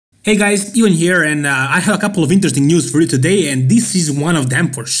Hey guys, Ivan here, and I have a couple of interesting news for you today, and this is one of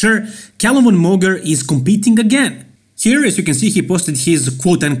them for sure. Calum Von Moger is competing again. Here, as you can see, he posted his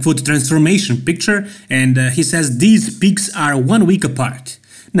quote-unquote transformation picture, and he says these peaks are 1 week apart.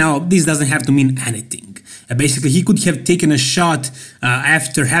 Now, this doesn't have to mean anything. Basically, he could have taken a shot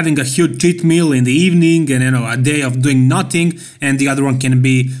after having a huge cheat meal in the evening and a day of doing nothing, and the other one can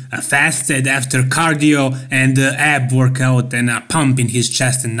be fasted after cardio and ab workout and a pump in his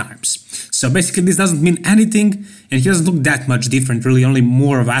chest and arms. So basically, this doesn't mean anything, and he doesn't look that much different, really, only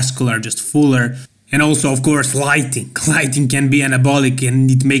more vascular, just fuller. And also, of course, lighting. Lighting can be anabolic and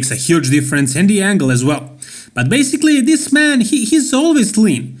it makes a huge difference, and the angle as well. But basically, this man, he's always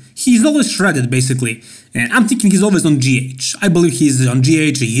lean. He's always shredded, basically. And I'm thinking he's always on GH. I believe he's on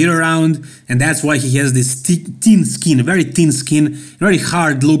GH a year round, and that's why he has this thin skin, very thin skin, very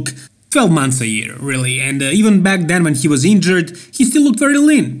hard look, 12 months a year, really. And even back then when he was injured, he still looked very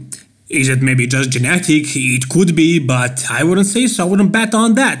lean. Is it maybe just genetic? It could be, but I wouldn't say so. I wouldn't bet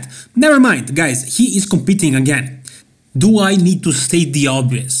on that. Never mind, guys, he is competing again. Do I need to state the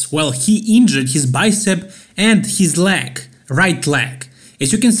obvious? Well, he injured his bicep and his leg, right leg.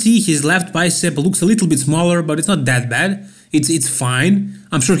 As you can see, his left bicep looks a little bit smaller, but it's not that bad. It's fine.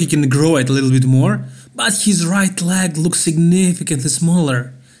 I'm sure he can grow it a little bit more. But his right leg looks significantly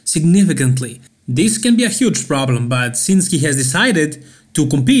smaller. Significantly. This can be a huge problem, but since he has decided to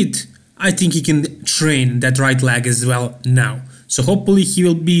compete, I think he can train that right leg as well now. So hopefully he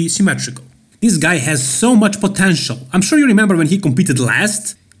will be symmetrical. This guy has so much potential. I'm sure you remember when he competed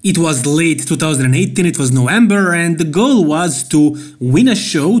last. It was late 2018, it was November, and the goal was to win a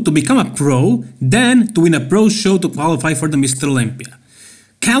show, to become a pro, then to win a pro show to qualify for the Mr. Olympia.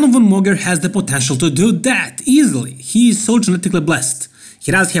 Calum Von Moger has the potential to do that easily. He is so genetically blessed.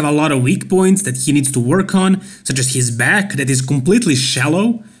 He does have a lot of weak points that he needs to work on, such as his back that is completely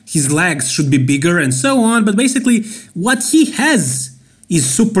shallow, his legs should be bigger and so on, but basically what he has is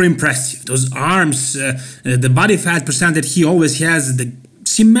super impressive. Those arms, the body fat percent that he always has, the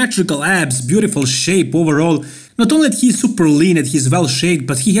symmetrical abs, beautiful shape overall. Not only that he's super lean and he's well shaped,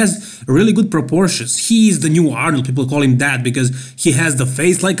 but he has really good proportions. He is the new Arnold, people call him that, because he has the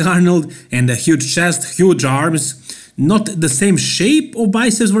face like Arnold and a huge chest, huge arms. Not the same shape of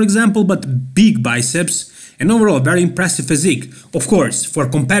biceps, for example, but big biceps. And overall, very impressive physique. Of course, for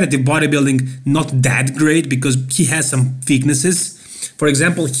competitive bodybuilding, not that great because he has some weaknesses. For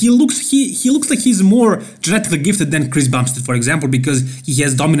example, he looks like he's more genetically gifted than Chris Bumstead, for example, because he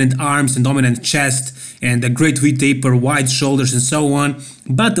has dominant arms and dominant chest and a great V taper, wide shoulders and so on.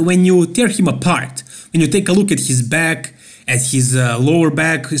 But when you tear him apart, when you take a look at his back, at his lower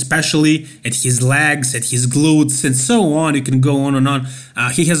back especially, at his legs, at his glutes and so on, you can go on and on.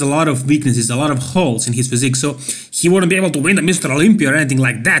 He has a lot of weaknesses, a lot of holes in his physique, so he wouldn't be able to win the Mr. Olympia or anything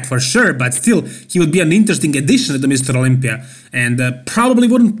like that for sure, but still, he would be an interesting addition to the Mr. Olympia, and probably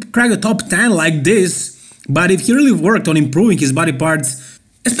wouldn't crack the top 10 like this, but if he really worked on improving his body parts,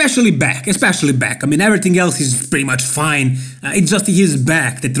 especially back. I mean, everything else is pretty much fine. It's just his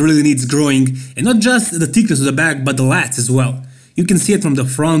back that really needs growing, and not just the thickness of the back, but the lats as well. You can see it from the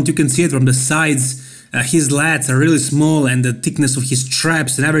front, you can see it from the sides. His lats are really small, and the thickness of his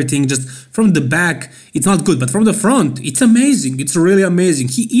traps and everything, just from the back, it's not good. But from the front, it's amazing. It's really amazing.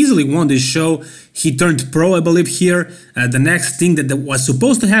 He easily won this show. He turned pro, I believe, here. The next thing that was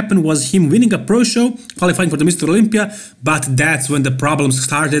supposed to happen was him winning a pro show, qualifying for the Mr. Olympia, but that's when the problems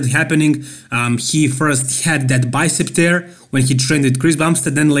started happening. He first had that bicep tear when he trained with Chris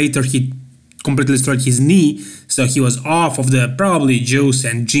Bumstead, then later he completely destroyed his knee, so he was off of the probably juice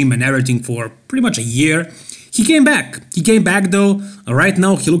and gym and everything for pretty much a year. He came back though. Right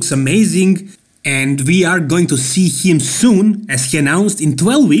now he looks amazing, and we are going to see him soon, as he announced, in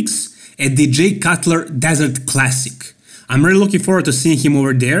 12 weeks at the Jay Cutler Desert Classic. I'm really looking forward to seeing him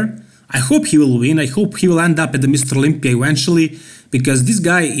over there. I hope he will win. I hope he will end up at the Mr. Olympia eventually, because this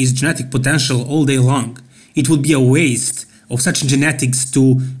guy is genetic potential all day long. It would be a waste of such genetics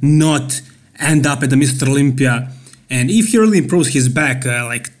to not end up at the Mr. Olympia, and if he really improves his back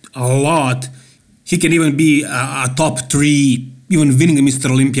like a lot, he can even be a top 3, even winning the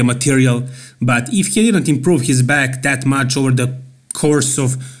Mr. Olympia material. But if he didn't improve his back that much over the course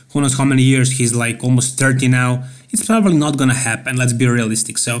of who knows how many years, he's like almost 30 now, it's probably not gonna happen, let's be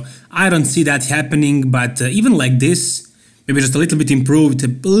realistic. So I don't see that happening, but even like this, maybe just a little bit improved,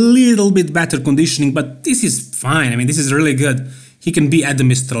 a little bit better conditioning, but this is fine. I mean, this is really good. He can be at the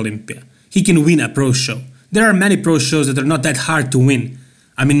Mr. Olympia. He can win a pro show. There are many pro shows that are not that hard to win.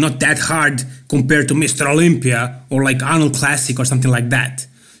 I mean, not that hard compared to Mr. Olympia or like Arnold Classic or something like that.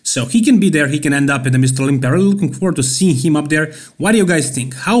 So he can be there, he can end up in the Mr. Olympia. Really looking forward to seeing him up there. What do you guys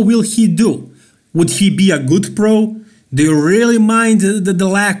think? How will he do? Would he be a good pro? Do you really mind the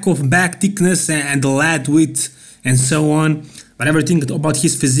lack of back thickness and the lat width and so on? Whatever you think about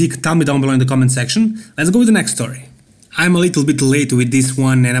his physique, tell me down below in the comment section. Let's go with the next story. I'm a little bit late with this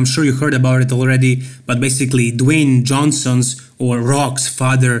one, and I'm sure you heard about it already, but basically Dwayne Johnson's or Rock's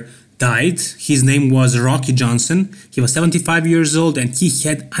father died. His name was Rocky Johnson. He was 75 years old and he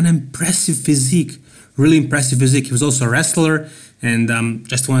had an impressive physique, really impressive physique. He was also a wrestler, and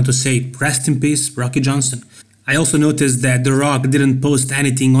just wanted to say rest in peace, Rocky Johnson. I also noticed that The Rock didn't post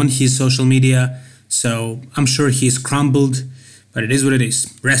anything on his social media, so I'm sure he's crumbled, but it is what it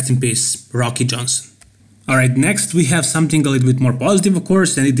is. Rest in peace, Rocky Johnson. Alright, next we have something a little bit more positive, of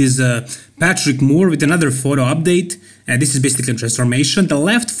course, and it is Patrick Moore with another photo update. This is basically a transformation. The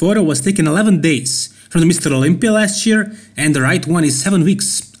left photo was taken 11 days from the Mr. Olympia last year, and the right one is 7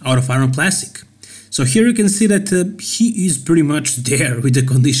 weeks out of Arnold Classic. So here you can see that he is pretty much there with the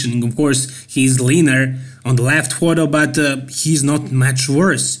conditioning. Of course, he's leaner on the left photo, but he's not much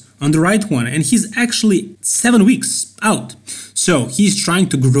worse on the right one, and he's actually 7 weeks out. So he's trying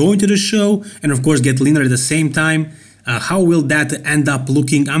to grow into the show and of course get leaner at the same time. How will that end up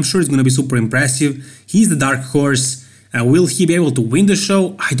looking? I'm sure it's going to be super impressive. He's the dark horse. Will he be able to win the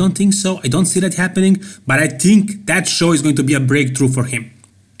show? I don't think so. I don't see that happening, but I think that show is going to be a breakthrough for him.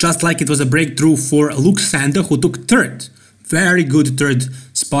 Just like it was a breakthrough for Luke Santa, who took third. Very good third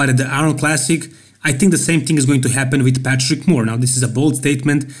spot at the Arnold Classic. I think the same thing is going to happen with Patrick Moore. Now, this is a bold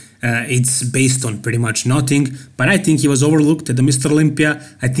statement. It's based on pretty much nothing, but I think he was overlooked at the Mr. Olympia.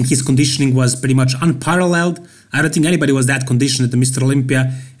 I think his conditioning was pretty much unparalleled. I don't think anybody was that conditioned at the Mr.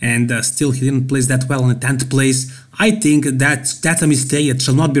 Olympia, and still he didn't place that well in the 10th place. I think that's a mistake that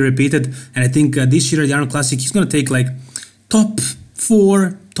shall not be repeated, and I think this year at the Arnold Classic he's going to take like top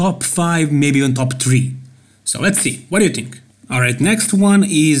 4, top 5, maybe even top 3. So let's see. What do you think? Alright, next one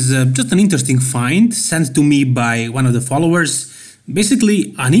is just an interesting find sent to me by one of the followers.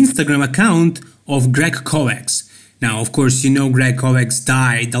 Basically, an Instagram account of Greg Kovacs. Now, of course, you know Greg Kovacs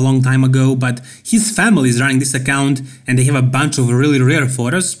died a long time ago, but his family is running this account and they have a bunch of really rare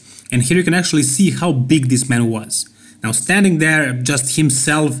photos. And here you can actually see how big this man was. Now, standing there, just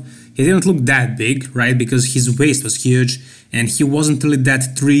himself, he didn't look that big, right? Because his waist was huge and he wasn't really that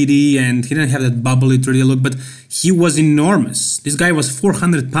 3D and he didn't have that bubbly 3D look, but he was enormous. This guy was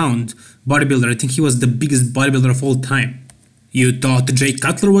 400-pound bodybuilder. I think he was the biggest bodybuilder of all time. You thought Jay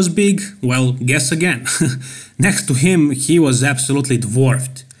Cutler was big? Well, guess again. Next to him, he was absolutely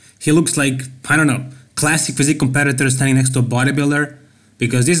dwarfed. He looks like, I don't know, classic physique competitor standing next to a bodybuilder,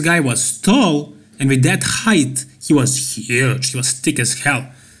 because this guy was tall, and with that height, he was huge. He was thick as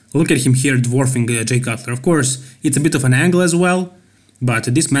hell. Look at him here dwarfing Jay Cutler. Of course, it's a bit of an angle as well, but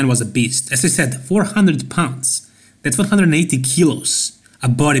this man was a beast. As I said, 400 pounds. That's 180 kilos. A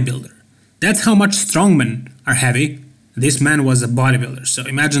bodybuilder. That's how much strongmen are heavy. This man was a bodybuilder, so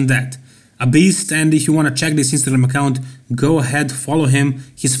imagine that. A beast, and if you want to check this Instagram account, go ahead, follow him.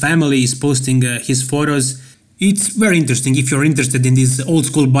 His family is posting his photos. It's very interesting. If you're interested in these old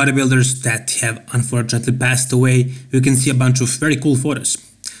school bodybuilders that have unfortunately passed away, you can see a bunch of very cool photos.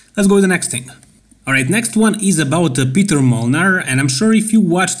 Let's go to the next thing. Alright, next one is about Peter Molnar, and I'm sure if you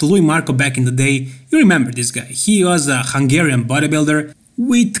watched Louis Marco back in the day, you remember this guy. He was a Hungarian bodybuilder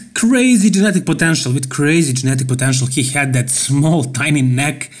with crazy genetic potential. He had that small, tiny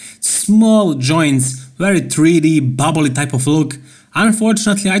neck, small joints, very 3D, bubbly type of look.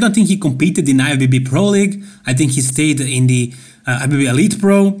 Unfortunately, I don't think he competed in IFBB Pro League. I think he stayed in the IFBB Elite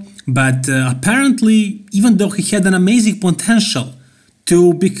Pro, but apparently, even though he had an amazing potential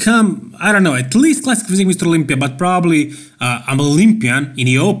to become, I don't know, at least classic physique Mr. Olympia, but probably an Olympian in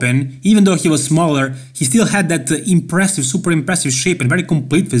the Open, even though he was smaller, he still had that impressive, super impressive shape and very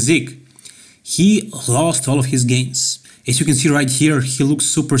complete physique. He lost all of his gains. As you can see right here, he looks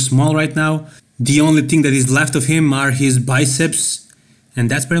super small right now. The only thing that is left of him are his biceps,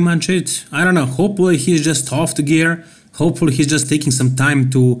 and that's pretty much it. I don't know, hopefully he's just off the gear. Hopefully he's just taking some time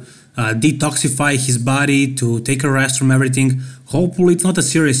to detoxify his body, to take a rest from everything. Hopefully it's not a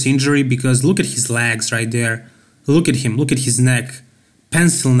serious injury, because look at his legs right there. Look at him, look at his neck.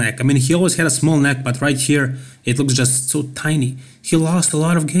 Pencil neck. I mean, he always had a small neck, but right here it looks just so tiny. He lost a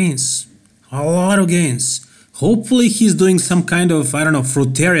lot of gains. A lot of gains. Hopefully he's doing some kind of, I don't know,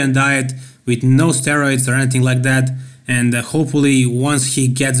 fruitarian diet with no steroids or anything like that. And hopefully once he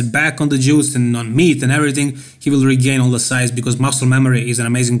gets back on the juice and on meat and everything, he will regain all the size, because muscle memory is an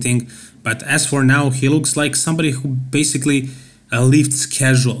amazing thing. But as for now, he looks like somebody who basically lifts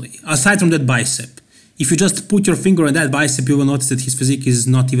casually. Aside from that bicep. if you just put your finger on that bicep, you will notice that his physique is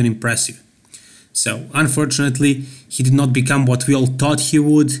not even impressive. So unfortunately, he did not become what we all thought he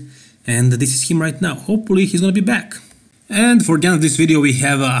would, and this is him right now. Hopefully he's gonna be back. And for the end of this video, we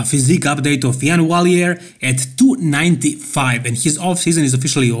have a physique update of Ian Wallier at 295, and his off-season is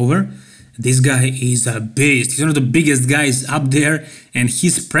officially over. This guy is a beast. He's one of the biggest guys up there, and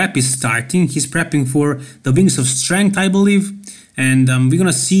his prep is starting. He's prepping for the Wings of Strength, I believe, and we're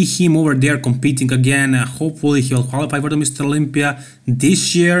gonna see him over there competing again. Hopefully he'll qualify for the Mr. Olympia this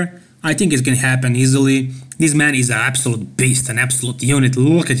year. I think it can happen easily. This man is an absolute beast, an absolute unit.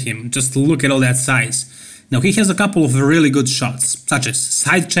 Look at him, just look at all that size. Now he has a couple of really good shots, such as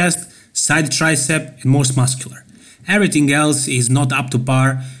side chest, side tricep, and most muscular. Everything else is not up to par.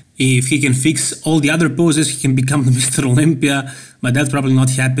 If he can fix all the other poses, he can become the Mr. Olympia, but that's probably not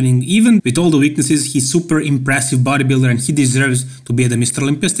happening. Even with all the weaknesses, he's super impressive bodybuilder and he deserves to be at the Mr.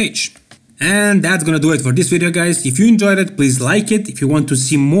 Olympia stage. And that's gonna do it for this video, guys. If you enjoyed it, please like it. If you want to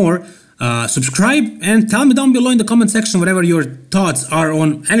see more, subscribe and tell me down below in the comment section whatever your thoughts are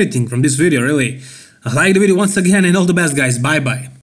on anything from this video, really. Like the video once again and all the best, guys. Bye bye.